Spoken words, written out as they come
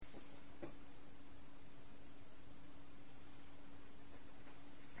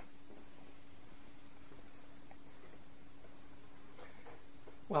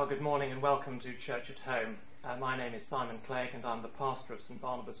Well, good morning and welcome to Church at Home. My name is Simon Clegg and I'm the pastor of St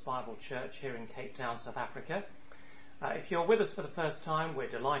Barnabas Bible Church here in Cape Town, South Africa. If you're with us for the first time, we're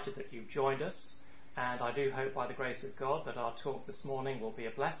delighted that you've joined us, and I do hope by the grace of God that our talk this morning will be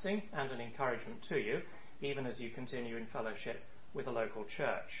a blessing and an encouragement to you, even as you continue in fellowship with a local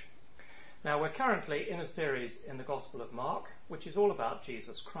church. Now, we're currently in a series in the Gospel of Mark, which is all about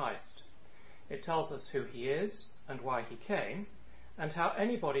Jesus Christ. It tells us who he is and why he came, and how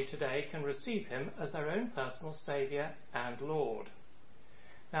anybody today can receive him as their own personal Saviour and Lord.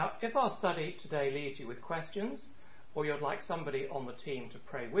 Now, if our study today leaves you with questions, or you'd like somebody on the team to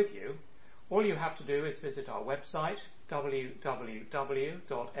pray with you, all you have to do is visit our website,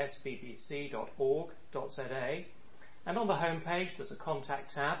 www.sbbc.org.za, and on the home page there's a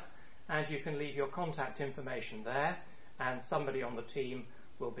contact tab, and you can leave your contact information there, and somebody on the team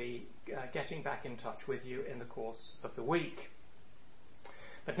will be getting back in touch with you in the course of the week.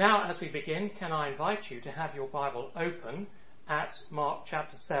 But now, as we begin, can I invite you to have your Bible open at Mark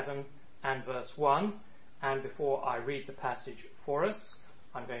chapter 7 and verse 1. And before I read the passage for us,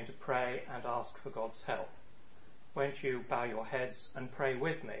 I'm going to pray and ask for God's help. Won't you bow your heads and pray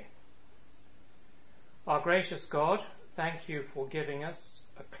with me? Our gracious God, thank you for giving us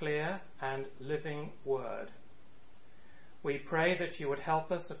a clear and living word. We pray that you would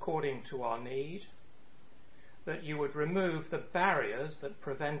help us according to our need, that you would remove the barriers that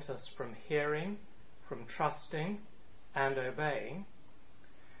prevent us from hearing, from trusting and obeying.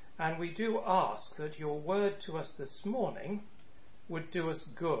 And we do ask that your word to us this morning would do us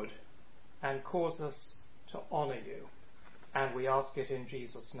good and cause us to honour you. And we ask it in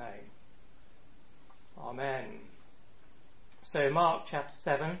Jesus' name. Amen. So Mark chapter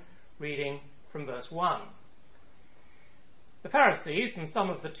 7, reading from verse 1. The Pharisees and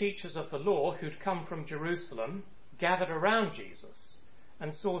some of the teachers of the law who'd come from Jerusalem gathered around Jesus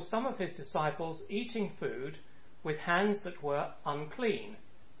and saw some of his disciples eating food with hands that were unclean,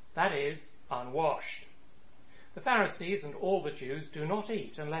 that is, unwashed. The Pharisees and all the Jews do not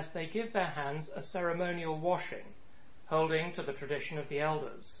eat unless they give their hands a ceremonial washing, holding to the tradition of the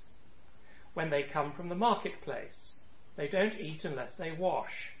elders. When they come from the marketplace, they don't eat unless they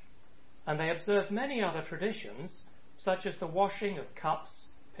wash, and they observe many other traditions, such as the washing of cups,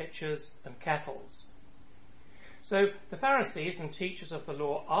 pitchers, and kettles. So the Pharisees and teachers of the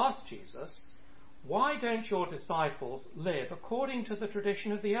law asked Jesus, "Why don't your disciples live according to the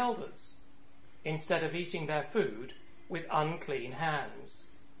tradition of the elders, instead of eating their food with unclean hands?"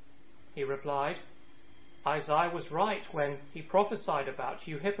 He replied, "Isaiah was right when he prophesied about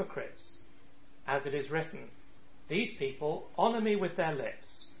you hypocrites. As it is written, 'These people honour me with their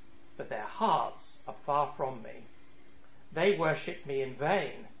lips, but their hearts are far from me. They worship me in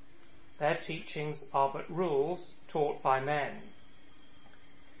vain. Their teachings are but rules taught by men.'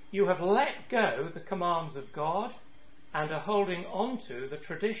 You have let go the commands of God and are holding on to the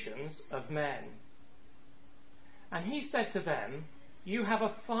traditions of men." And he said to them, "You have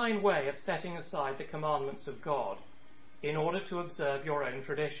a fine way of setting aside the commandments of God in order to observe your own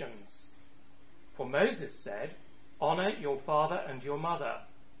traditions. For Moses said, 'Honour your father and your mother,'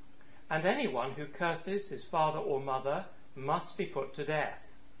 and anyone who curses his father or mother must be put to death.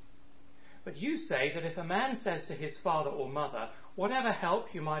 But you say that if a man says to his father or mother, 'Whatever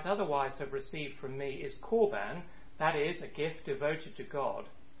help you might otherwise have received from me is korban,' that is, a gift devoted to God,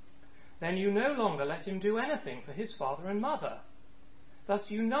 then you no longer let him do anything for his father and mother.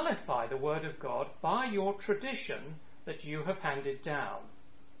 Thus you nullify the word of God by your tradition that you have handed down,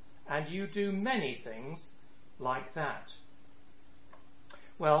 and you do many things like that."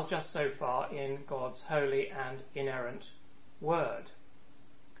 Well, just so far in God's holy and inerrant word.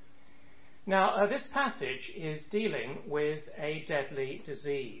 Now, this passage is dealing with a deadly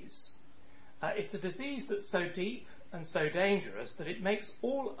disease. It's a disease that's so deep and so dangerous that it makes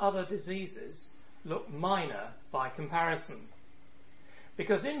all other diseases look minor by comparison.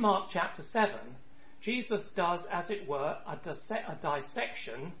 Because in Mark chapter 7, Jesus does, as it were, a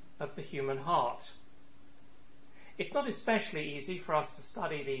dissection of the human heart. It's not especially easy for us to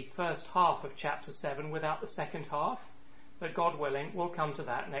study the first half of chapter 7 without the second half, but God willing, we'll come to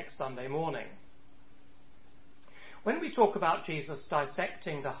that next Sunday morning. When we talk about Jesus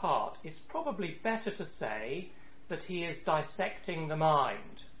dissecting the heart, it's probably better to say that he is dissecting the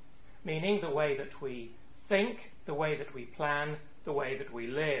mind, meaning the way that we think, the way that we plan, the way that we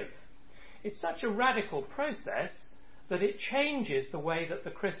live. It's such a radical process that it changes the way that the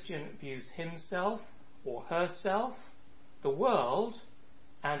Christian views himself or herself, the world,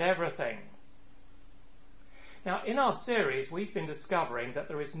 and everything. Now, in our series, we've been discovering that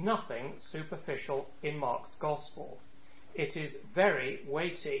there is nothing superficial in Mark's Gospel. It is very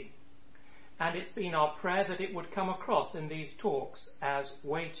weighty. And it's been our prayer that it would come across in these talks as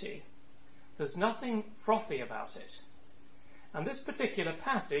weighty. There's nothing frothy about it. And this particular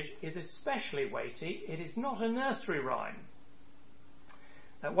passage is especially weighty. It is not a nursery rhyme.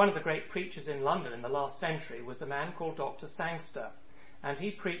 One of the great preachers in London in the last century was a man called Dr. Sangster, and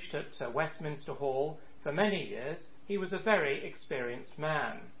he preached at Westminster Hall for many years. He was a very experienced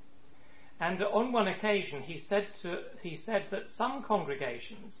man. And on one occasion he said that some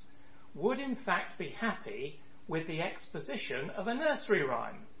congregations would in fact be happy with the exposition of a nursery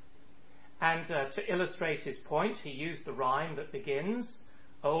rhyme. And to illustrate his point, he used the rhyme that begins,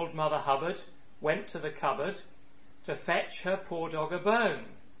 "Old Mother Hubbard went to the cupboard to fetch her poor dog a bone."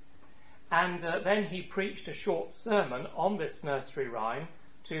 And then he preached a short sermon on this nursery rhyme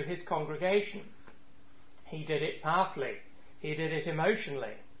to his congregation. He did it powerfully. He did it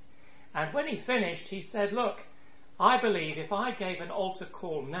emotionally. And when he finished, he said, "Look, I believe if I gave an altar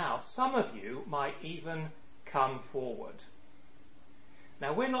call now, some of you might even come forward."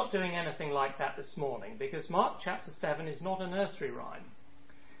 Now, we're not doing anything like that this morning, because Mark chapter 7 is not a nursery rhyme.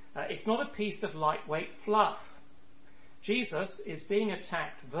 It's not a piece of lightweight fluff. Jesus is being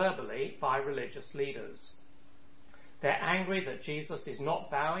attacked verbally by religious leaders. They're angry that Jesus is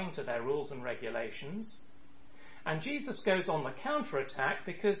not bowing to their rules and regulations. And Jesus goes on the counterattack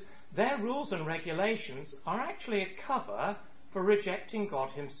because their rules and regulations are actually a cover for rejecting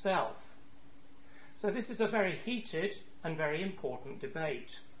God himself. So this is a very heated and very important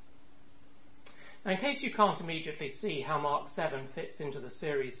debate. Now, in case you can't immediately see how Mark 7 fits into the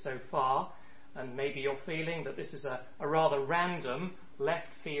series so far, and maybe you're feeling that this is a rather random,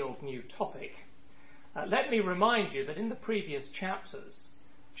 left-field new topic, let me remind you that in the previous chapters,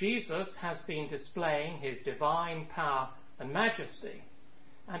 Jesus has been displaying his divine power and majesty,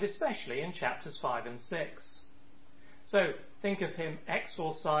 and especially in chapters 5 and 6. So think of him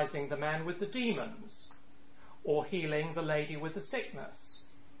exorcising the man with the demons, or healing the lady with the sickness,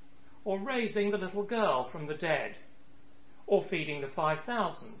 or raising the little girl from the dead, or feeding the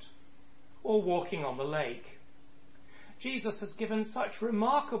 5,000, or walking on the lake. Jesus has given such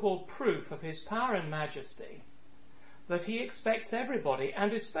remarkable proof of his power and majesty that he expects everybody,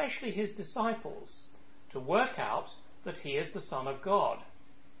 and especially his disciples, to work out that he is the Son of God.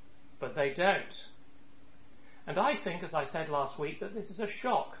 But they don't. And I think, as I said last week, that this is a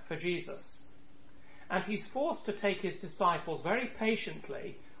shock for Jesus. And he's forced to take his disciples very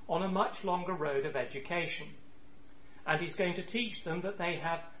patiently on a much longer road of education. And he's going to teach them that they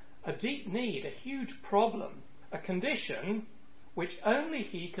have a deep need, a huge problem, a condition which only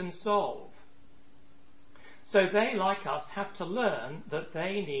he can solve. So they, like us, have to learn that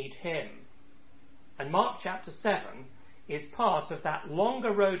they need him. And Mark chapter 7 is part of that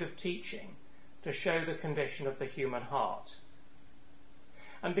longer road of teaching to show the condition of the human heart.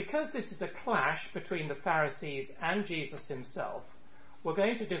 And because this is a clash between the Pharisees and Jesus himself, we're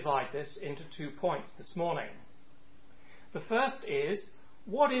going to divide this into 2 points this morning. The first is,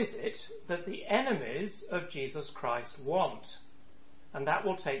 what is it that the enemies of Jesus Christ want? And that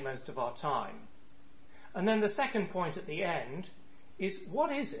will take most of our time. And then the second point at the end is,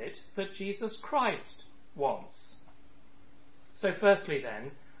 what is it that Jesus Christ wants? So firstly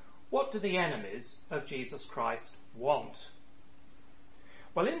then, what do the enemies of Jesus Christ want?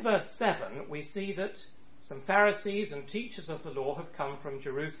 Well, in verse 7, we see that some Pharisees and teachers of the law have come from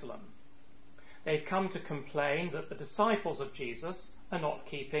Jerusalem. They've come to complain that the disciples of Jesus are not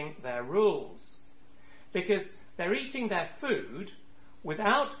keeping their rules, because they're eating their food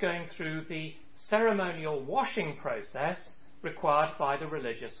without going through the ceremonial washing process required by the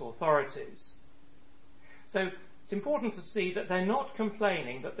religious authorities. So it's important to see that they're not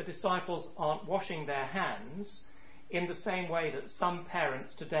complaining that the disciples aren't washing their hands in the same way that some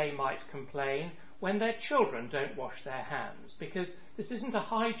parents today might complain when their children don't wash their hands, because this isn't a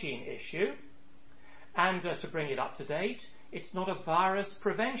hygiene issue, and to bring it up to date, it's not a virus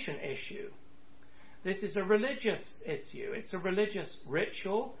prevention issue. This is a religious issue. It's a religious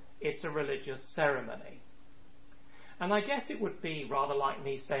ritual. It's a religious ceremony. And I guess it would be rather like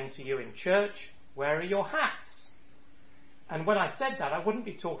me saying to you in church, where are your hats? And when I said that, I wouldn't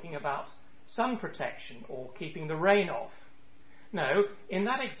be talking about sun protection or keeping the rain off. No, in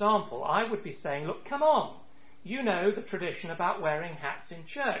that example, I would be saying, look, come on. You know the tradition about wearing hats in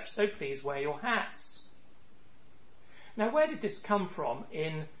church, so please wear your hats. Now, where did this come from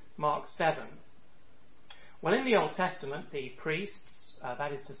in Mark 7? Well, in the Old Testament, the priests,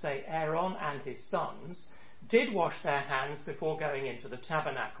 that is to say Aaron and his sons, did wash their hands before going into the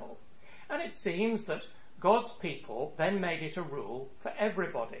tabernacle. And it seems that God's people then made it a rule for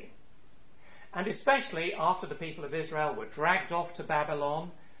everybody. And especially after the people of Israel were dragged off to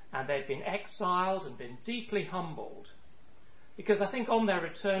Babylon and they'd been exiled and been deeply humbled. Because I think on their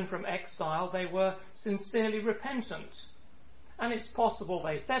return from exile they were sincerely repentant. And it's possible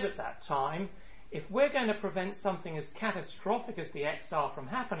they said at that time, if we're going to prevent something as catastrophic as the exile from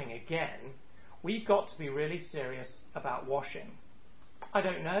happening again, we've got to be really serious about washing. I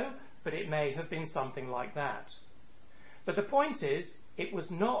don't know, but it may have been something like that. But the point is, it was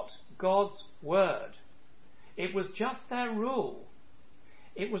not God's word. It was just their rule.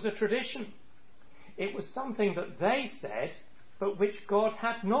 It was a tradition. It was something that they said, but which God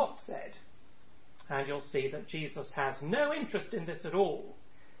had not said. And you'll see that Jesus has no interest in this at all,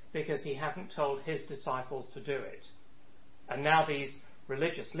 because he hasn't told his disciples to do it. And now these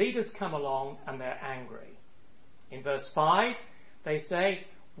religious leaders come along and they're angry. In verse 5, they say,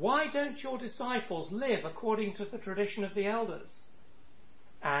 "Why don't your disciples live according to the tradition of the elders?"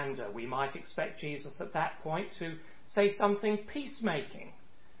 And we might expect Jesus at that point to say something peacemaking.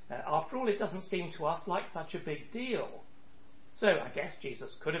 After all, it doesn't seem to us like such a big deal. So I guess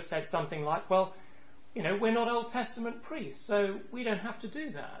Jesus could have said something like, well, we're not Old Testament priests, so we don't have to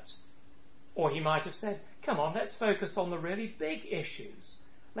do that. Or he might have said, come on, let's focus on the really big issues.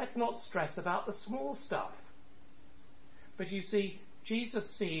 Let's not stress about the small stuff. But you see, Jesus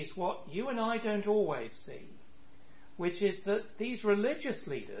sees what you and I don't always see, which is that these religious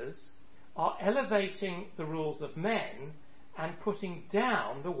leaders are elevating the rules of men and putting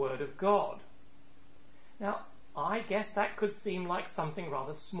down the word of God. Now, I guess that could seem like something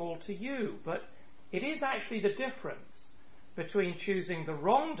rather small to you, but it is actually the difference between choosing the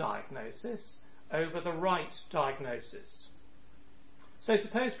wrong diagnosis over the right diagnosis. So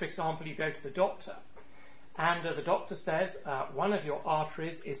suppose, for example, you go to the doctor and the doctor says one of your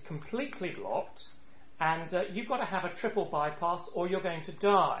arteries is completely blocked and you've got to have a triple bypass or you're going to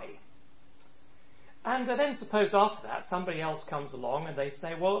die. And then suppose after that somebody else comes along and they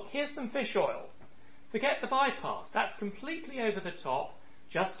say, well, here's some fish oil. Forget the bypass. That's completely over the top.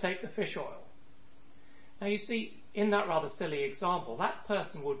 Just take the fish oil. Now you see, in that rather silly example, that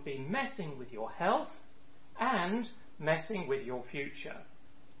person would be messing with your health and messing with your future.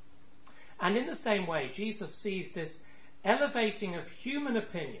 And in the same way, Jesus sees this elevating of human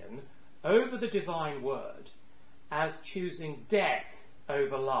opinion over the divine word as choosing death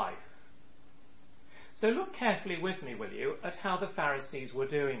over life. So look carefully with me, will you, at how the Pharisees were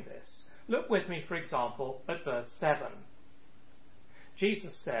doing this. Look with me, for example, at verse 7.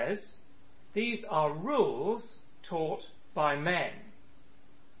 Jesus says, "These are rules taught by men."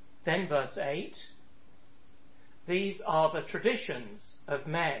 Then verse 8, "These are the traditions of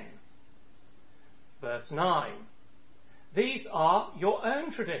men." Verse 9, "These are your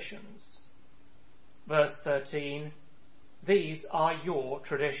own traditions." Verse 13, "These are your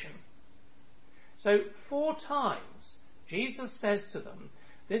tradition." So 4 times Jesus says to them,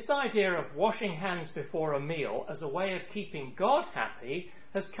 this idea of washing hands before a meal as a way of keeping God happy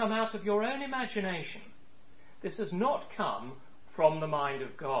has come out of your own imagination. This has not come from the mind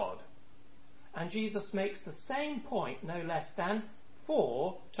of God. And Jesus makes the same point no less than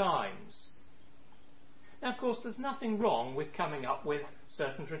 4 times. Now, of course, there's nothing wrong with coming up with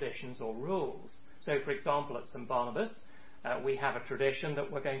certain traditions or rules. So, for example, at St. Barnabas, we have a tradition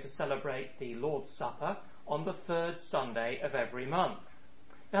that we're going to celebrate the Lord's Supper on the 3rd Sunday of every month.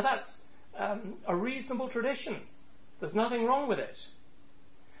 Now, that's a reasonable tradition. There's nothing wrong with it.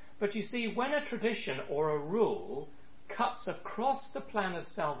 But you see, when a tradition or a rule cuts across the plan of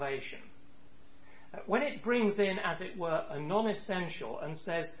salvation, when it brings in, as it were, a non-essential and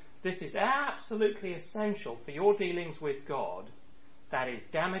says, this is absolutely essential for your dealings with God, that is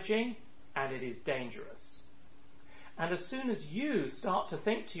damaging and it is dangerous. And as soon as you start to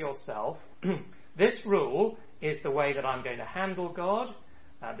think to yourself, this rule is the way that I'm going to handle God,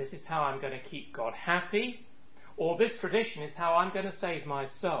 this is how I'm going to keep God happy, or this tradition is how I'm going to save my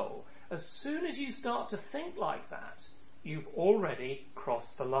soul. As soon as you start to think like that, you've already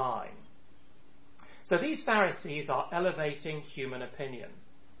crossed the line. So these Pharisees are elevating human opinion.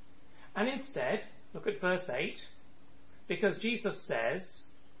 And instead, look at verse 8, because Jesus says,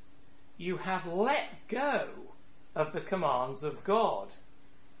 you have let go of the commands of God.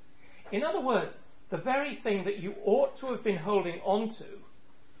 In other words, the very thing that you ought to have been holding on to,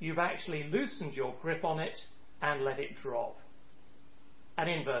 you've actually loosened your grip on it and let it drop. And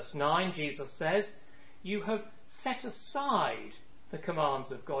in verse 9, Jesus says, you have set aside the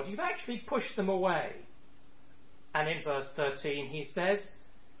commands of God. You've actually pushed them away. And in verse 13, he says,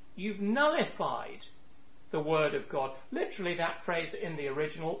 you've nullified the word of God. Literally, that phrase in the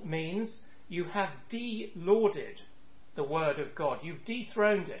original means you have de-lauded the word of God. You've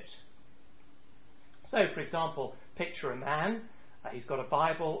dethroned it. So, for example, picture a man. He's got a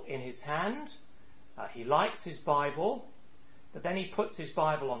Bible in his hand. He likes his Bible, but then he puts his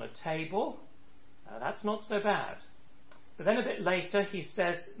Bible on a table. That's not so bad. But then a bit later he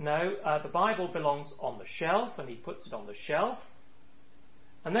says, no, the Bible belongs on the shelf, and he puts it on the shelf.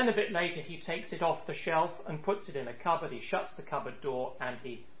 And then a bit later he takes it off the shelf and puts it in a cupboard. He shuts the cupboard door and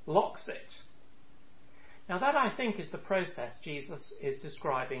he locks it. Now that, I think, is the process Jesus is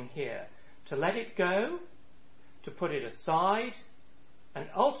describing here. To let it go, to put it aside, and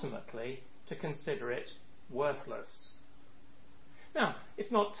ultimately to consider it worthless. Now,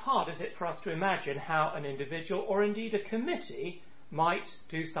 it's not hard, is it, for us to imagine how an individual or indeed a committee might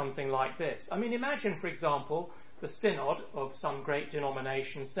do something like this. I mean, imagine, for example, the synod of some great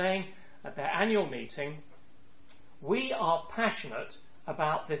denomination saying at their annual meeting, we are passionate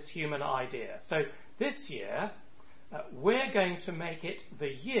about this human idea. So this year, we're going to make it the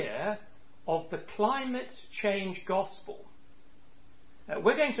year of the climate change gospel.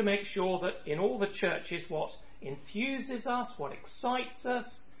 We're going to make sure that in all the churches what enthuses us, what excites us,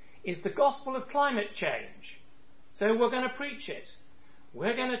 is the gospel of climate change. So we're going to preach it,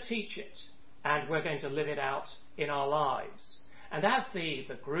 we're going to teach it, and we're going to live it out in our lives. And as the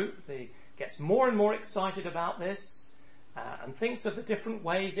group gets more and more excited about this and thinks of the different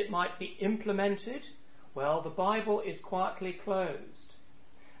ways it might be implemented, well, the Bible is quietly closed.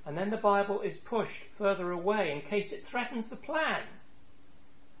 And then the Bible is pushed further away in case it threatens the plan.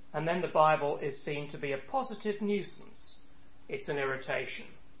 And then the Bible is seen to be a positive nuisance. It's an irritation.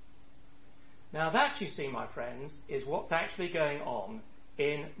 Now that, you see, my friends, is what's actually going on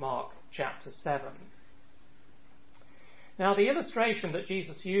in Mark chapter 7. Now the illustration that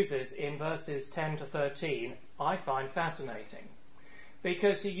Jesus uses in verses 10 to 13 I find fascinating,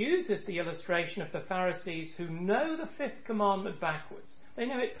 because he uses the illustration of the Pharisees who know the fifth commandment backwards. They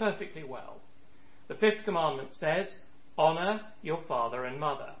know it perfectly well. The fifth commandment says, honour your father and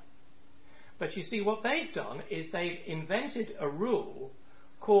mother. But you see, what they've done is they've invented a rule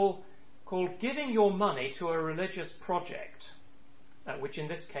called giving your money to a religious project, which in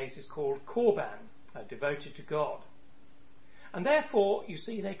this case is called Korban, devoted to God. And therefore, you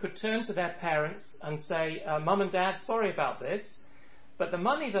see, they could turn to their parents and say, Mum and Dad, sorry about this, but the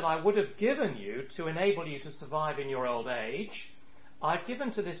money that I would have given you to enable you to survive in your old age, I've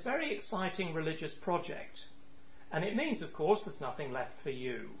given to this very exciting religious project. And it means, of course, there's nothing left for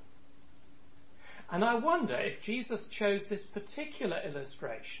you. And I wonder if Jesus chose this particular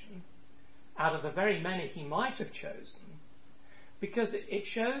illustration out of the very many he might have chosen, because it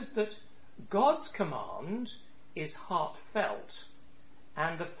shows that God's command is heartfelt,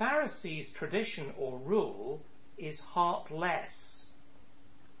 and the Pharisees' tradition or rule is heartless.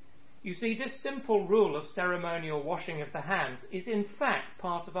 You see, this simple rule of ceremonial washing of the hands is in fact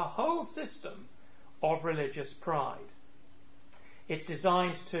part of a whole system of religious pride. It's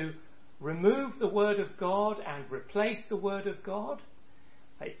designed to remove the Word of God and replace the Word of God.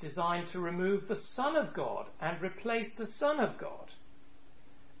 It's designed to remove the Son of God and replace the Son of God.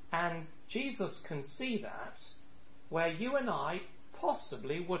 And Jesus can see that where you and I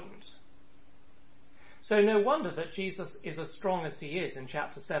possibly wouldn't. So no wonder that Jesus is as strong as he is in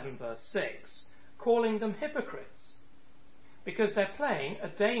chapter 7 verse 6, calling them hypocrites, because they're playing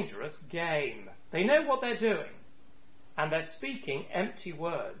a dangerous game. They know what they're doing, and they're speaking empty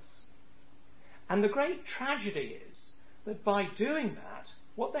words. And the great tragedy is that by doing that,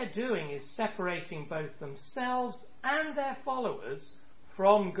 what they're doing is separating both themselves and their followers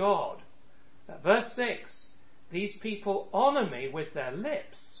from God. Verse 6, these people honour me with their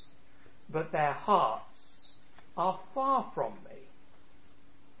lips, but their hearts are far from me.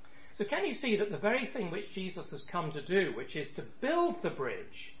 So can you see that the very thing which Jesus has come to do, which is to build the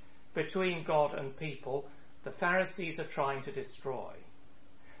bridge between God and people, the Pharisees are trying to destroy?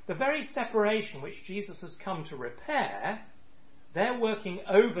 The very separation which Jesus has come to repair, they're working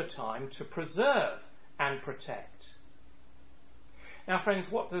overtime to preserve and protect. Now, friends,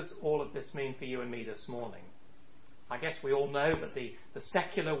 what does all of this mean for you and me this morning? I guess we all know that the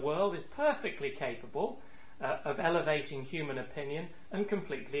secular world is perfectly capable of elevating human opinion and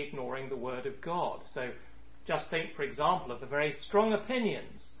completely ignoring the Word of God. So just think, for example, of the very strong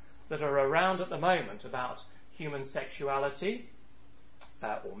opinions that are around at the moment about human sexuality,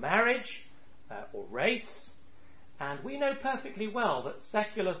 or marriage, or race. And we know perfectly well that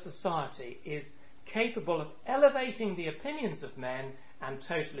secular society is capable of elevating the opinions of men and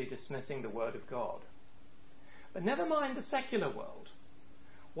totally dismissing the Word of God. But never mind the secular world.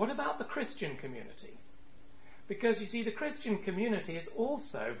 What about the Christian community? Because you see, the Christian community is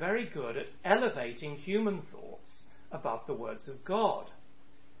also very good at elevating human thoughts above the words of God.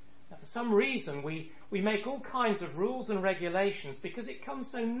 Now, for some reason, we make all kinds of rules and regulations because it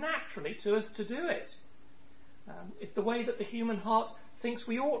comes so naturally to us to do it. It's the way that the human heart thinks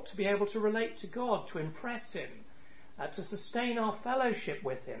we ought to be able to relate to God, to impress Him, to sustain our fellowship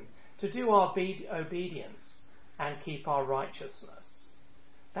with Him, to do our obedience and keep our righteousness.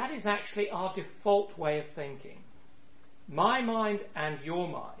 That is actually our default way of thinking. My mind and your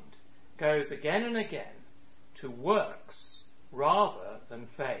mind goes again and again to works rather than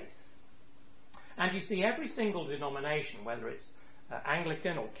faith. And you see every single denomination, whether it's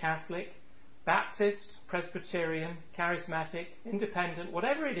Anglican or Catholic, Baptist, Presbyterian, Charismatic, Independent,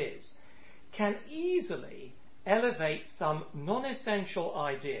 whatever it is, can easily elevate some non-essential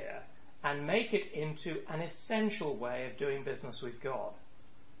idea and make it into an essential way of doing business with God.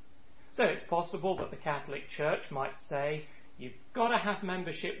 So it's possible that the Catholic Church might say, you've got to have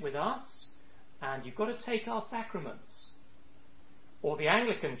membership with us and you've got to take our sacraments. Or the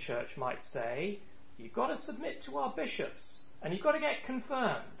Anglican Church might say, you've got to submit to our bishops and you've got to get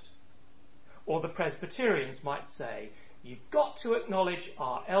confirmed. Or the Presbyterians might say, you've got to acknowledge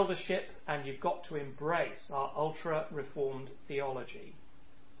our eldership and you've got to embrace our ultra-reformed theology.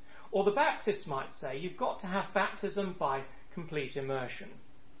 Or the Baptists might say, you've got to have baptism by complete immersion.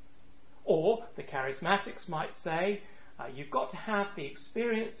 Or the Charismatics might say, you've got to have the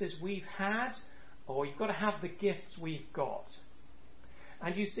experiences we've had, or you've got to have the gifts we've got.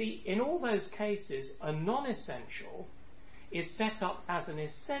 And you see, in all those cases, a non-essential is set up as an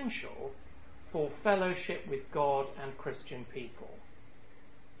essential for fellowship with God and Christian people.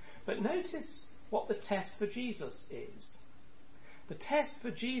 But notice what the test for Jesus is. The test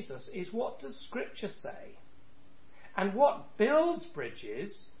for Jesus is, what does Scripture say? And what builds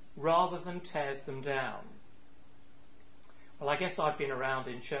bridges rather than tears them down? Well, I guess I've been around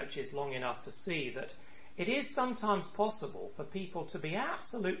in churches long enough to see that it is sometimes possible for people to be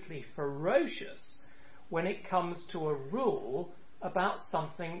absolutely ferocious when it comes to a rule about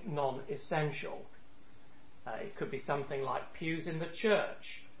something non-essential. It could be something like pews in the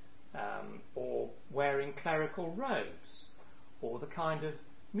church, or wearing clerical robes, or the kind of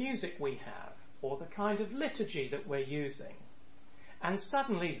music we have, or the kind of liturgy that we're using. And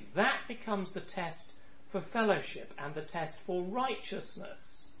suddenly that becomes the test for fellowship and the test for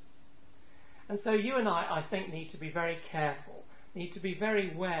righteousness. And so you and I think, need to be very careful, need to be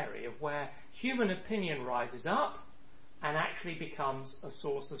very wary of where human opinion rises up and actually becomes a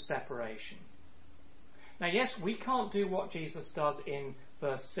source of separation. Now, yes, we can't do what Jesus does in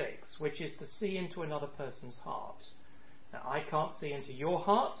verse 6, which is to see into another person's heart. Now, I can't see into your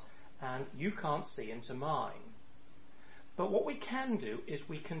heart, and you can't see into mine. But what we can do is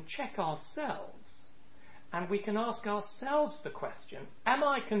we can check ourselves, and we can ask ourselves the question, am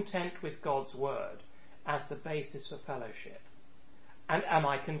I content with God's word as the basis for fellowship? And am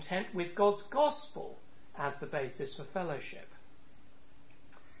I content with God's gospel as the basis for fellowship?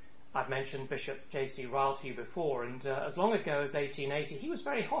 I've mentioned Bishop J.C. Ryle to you before, and as long ago as 1880, he was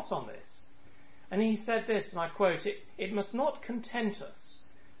very hot on this. And he said this, and I quote, it must not content us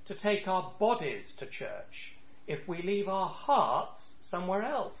to take our bodies to church if we leave our hearts somewhere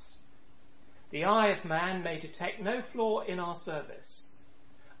else. The eye of man may detect no flaw in our service.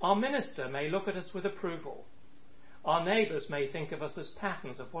 Our minister may look at us with approval. Our neighbours may think of us as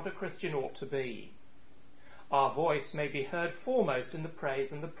patterns of what a Christian ought to be. Our voice may be heard foremost in the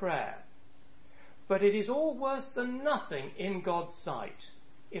praise and the prayer. But it is all worse than nothing in God's sight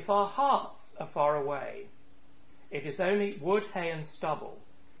if our hearts are far away. It is only wood, hay and stubble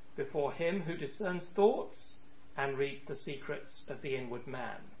before him who discerns thoughts and reads the secrets of the inward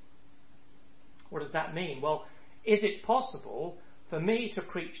man. What does that mean? Well, is it possible for me to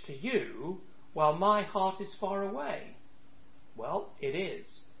preach to you while my heart is far away? Well, it is.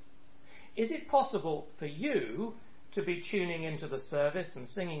 Is it possible for you to be tuning into the service and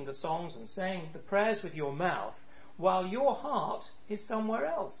singing the songs and saying the prayers with your mouth while your heart is somewhere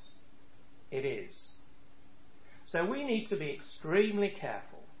else? It is. So we need to be extremely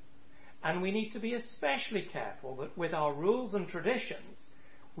careful, and we need to be especially careful that with our rules and traditions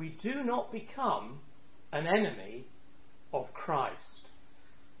we do not become an enemy of Christ.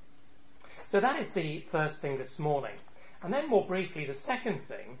 So that is the first thing this morning. And then more briefly, the second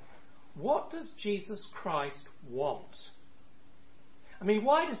thing, what does Jesus Christ want? I mean,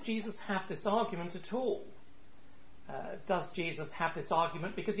 why does Jesus have this argument at all? Does Jesus have this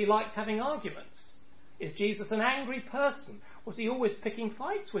argument because he likes having arguments? Is Jesus an angry person? Was he always picking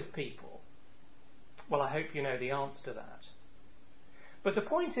fights with people? Well, I hope you know the answer to that. But the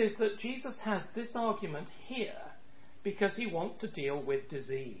point is that Jesus has this argument here because he wants to deal with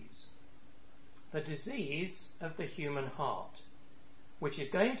disease. The disease of the human heart. which is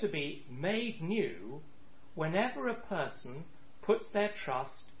going to be made new whenever a person puts their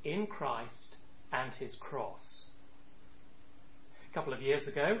trust in Christ and his cross. A couple of years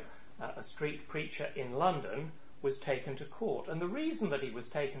ago, a street preacher in London was taken to court, and the reason that he was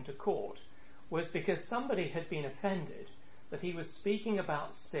taken to court was because somebody had been offended that he was speaking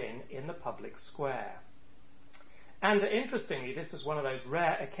about sin in the public square. And interestingly, this was one of those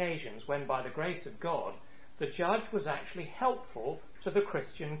rare occasions when, by the grace of God, the judge was actually helpful to the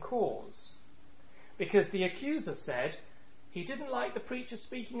Christian cause. Because the accuser said he didn't like the preacher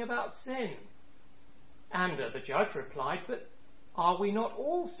speaking about sin. And the judge replied, but are we not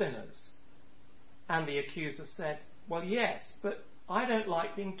all sinners? And the accuser said, well, yes, but I don't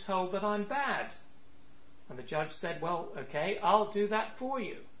like being told that I'm bad. And the judge said, well, okay, I'll do that for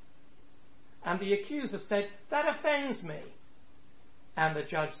you. And the accuser said, that offends me. And the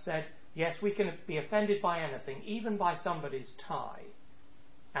judge said, yes, we can be offended by anything, even by somebody's tie.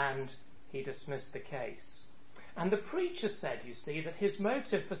 And he dismissed the case. And the preacher said, you see, that his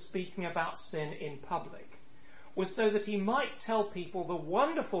motive for speaking about sin in public was so that he might tell people the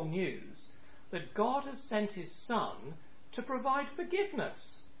wonderful news that God has sent his Son to provide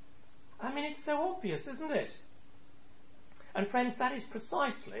forgiveness. I mean, it's so obvious, isn't it? And friends, that is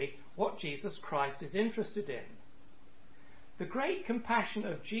precisely what Jesus Christ is interested in. The great compassion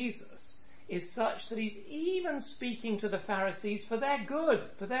of Jesus is such that he's even speaking to the Pharisees for their good,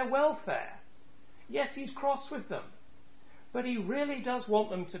 for their welfare. Yes, he's cross with them, but he really does want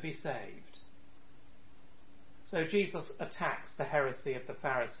them to be saved. So Jesus attacks the heresy of the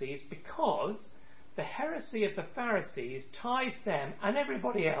Pharisees because the heresy of the Pharisees ties them and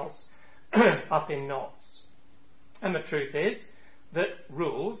everybody else up in knots. And the truth is that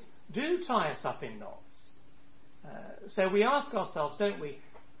rules do tie us up in knots. So we ask ourselves, don't we,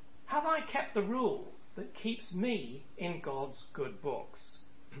 have I kept the rule that keeps me in God's good books?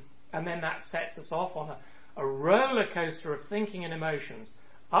 And then that sets us off on a roller coaster of thinking and emotions,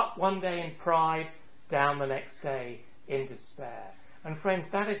 up one day in pride, down the next day in despair. And friends,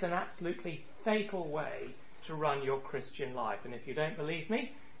 that is an absolutely fatal way to run your Christian life. And if you don't believe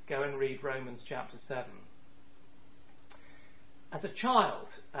me, go and read Romans chapter 7. As a child,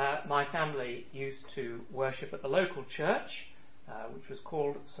 my family used to worship at the local church, which was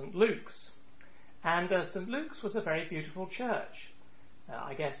called St. Luke's. And St. Luke's was a very beautiful church.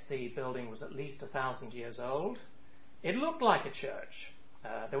 I guess the building was at least 1,000 years old. It looked like a church.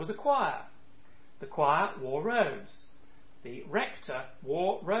 There was a choir. The choir wore robes. The rector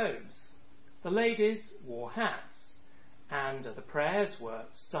wore robes. The ladies wore hats. And the prayers were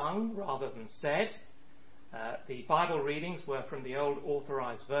sung rather than said. The Bible readings were from the old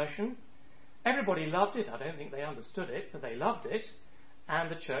authorized version. Everybody loved it. I don't think they understood it, but they loved it.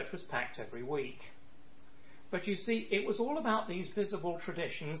 And the church was packed every week. But you see, it was all about these visible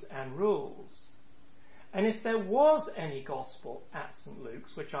traditions and rules. And if there was any gospel at St.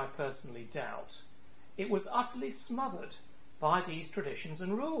 Luke's, which I personally doubt, it was utterly smothered by these traditions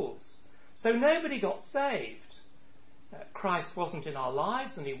and rules. So nobody got saved. Christ wasn't in our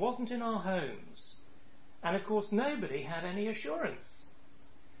lives and he wasn't in our homes. And of course nobody had any assurance.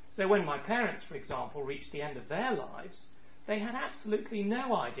 So when my parents, for example, reached the end of their lives, they had absolutely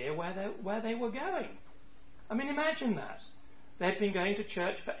no idea where they were going. I mean, imagine that. They'd been going to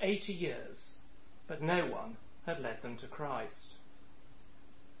church for 80 years, but no one had led them to Christ.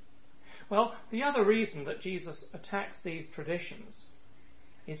 Well, the other reason that Jesus attacks these traditions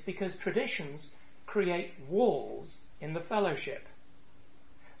is because traditions create walls in the fellowship.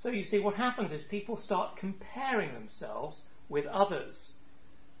 So you see, what happens is people start comparing themselves with others.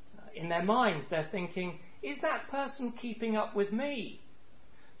 In their minds, they're thinking, is that person keeping up with me?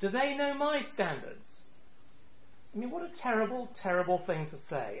 Do they know my standards? I mean, what a terrible, terrible thing to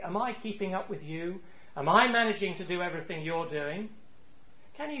say. Am I keeping up with you? Am I managing to do everything you're doing?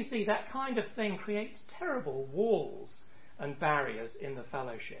 Can you see that kind of thing creates terrible walls and barriers in the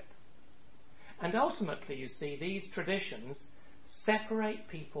fellowship? And ultimately, you see, these traditions separate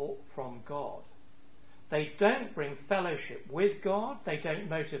people from God. They don't bring fellowship with God. They don't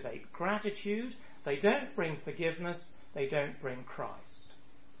motivate gratitude. They don't bring forgiveness. They don't bring Christ.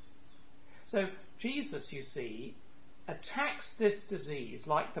 So Jesus, you see, attacks this disease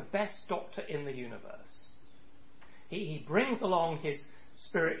like the best doctor in the universe. He brings along his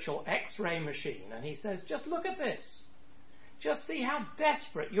spiritual X-ray machine and he says, just look at this. Just see how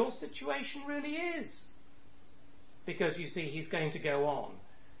desperate your situation really is. Because you see, he's going to go on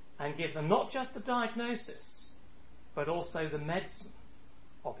and give them not just the diagnosis, but also the medicine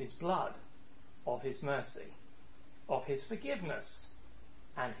of his blood, of his mercy, of his forgiveness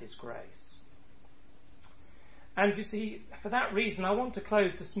and his grace. And you see, for that reason, I want to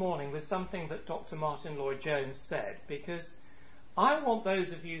close this morning with something that Dr. Martyn Lloyd-Jones said, because I want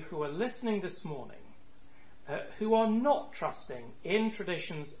those of you who are listening this morning, who are not trusting in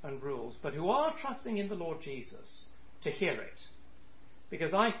traditions and rules, but who are trusting in the Lord Jesus, to hear it.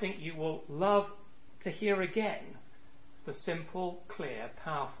 Because I think you will love to hear again the simple, clear,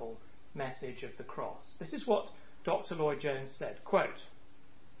 powerful message of the cross. This is what Dr. Lloyd-Jones said, quote,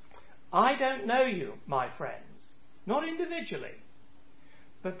 "I don't know you, my friends, not individually,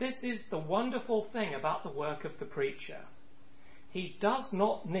 but this is the wonderful thing about the work of the preacher. He does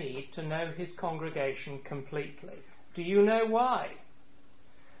not need to know his congregation completely. Do you know why?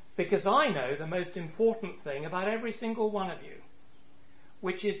 Because I know the most important thing about every single one of you,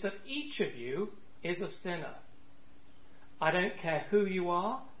 which is that each of you is a sinner. I don't care who you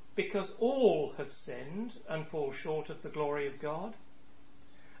are, because all have sinned and fall short of the glory of God.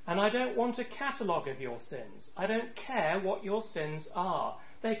 And I don't want a catalogue of your sins. I don't care what your sins are.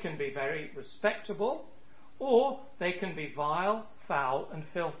 They can be very respectable, or they can be vile, foul and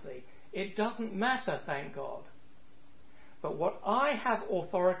filthy. It doesn't matter, thank God. But what I have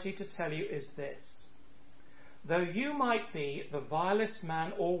authority to tell you is this. Though you might be the vilest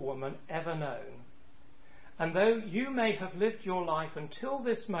man or woman ever known, and though you may have lived your life until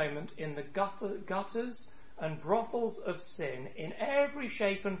this moment in the gutters and brothels of sin in every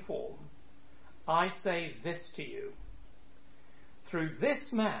shape and form, I say this to you. Through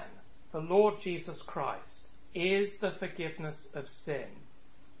this man, the Lord Jesus Christ, is the forgiveness of sin.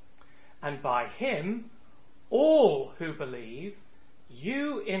 And by him, all who believe,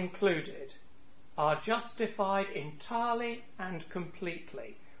 you included, are justified entirely and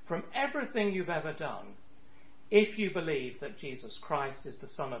completely from everything you've ever done, if you believe that Jesus Christ is the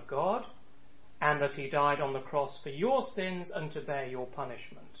Son of God, and that he died on the cross for your sins and to bear your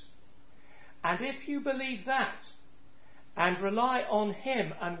punishment. And if you believe that, and rely on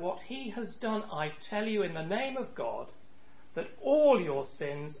him and what he has done, I tell you in the name of God, that all your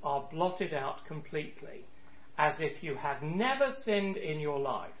sins are blotted out completely, as if you had never sinned in your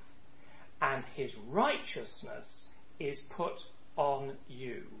life, and his righteousness is put on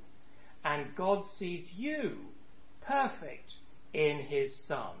you. And God sees you perfect in his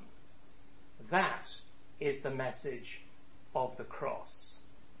Son. That is the message of the cross."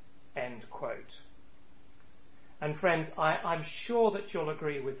 End quote. And friends, I'm sure that you'll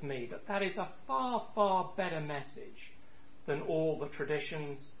agree with me that that is a far, far better message than all the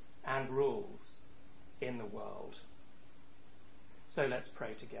traditions and rules in the world. So let's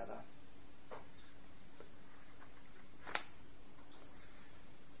pray together.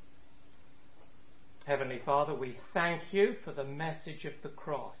 Heavenly Father, we thank you for the message of the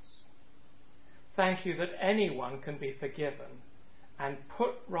cross. Thank you that anyone can be forgiven and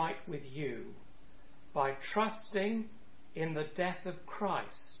put right with you by trusting in the death of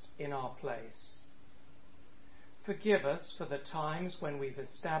Christ in our place. Forgive us for the times when we've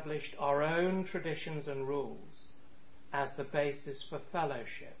established our own traditions and rules as the basis for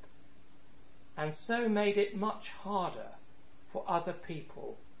fellowship, and so made it much harder for other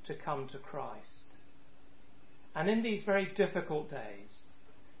people to come to Christ. And in these very difficult days,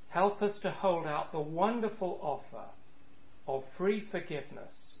 help us to hold out the wonderful offer of free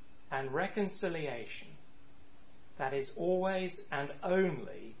forgiveness and reconciliation that is always and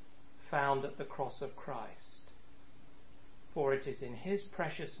only found at the cross of Christ. For it is in his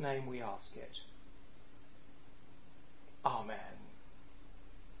precious name we ask it. Amen.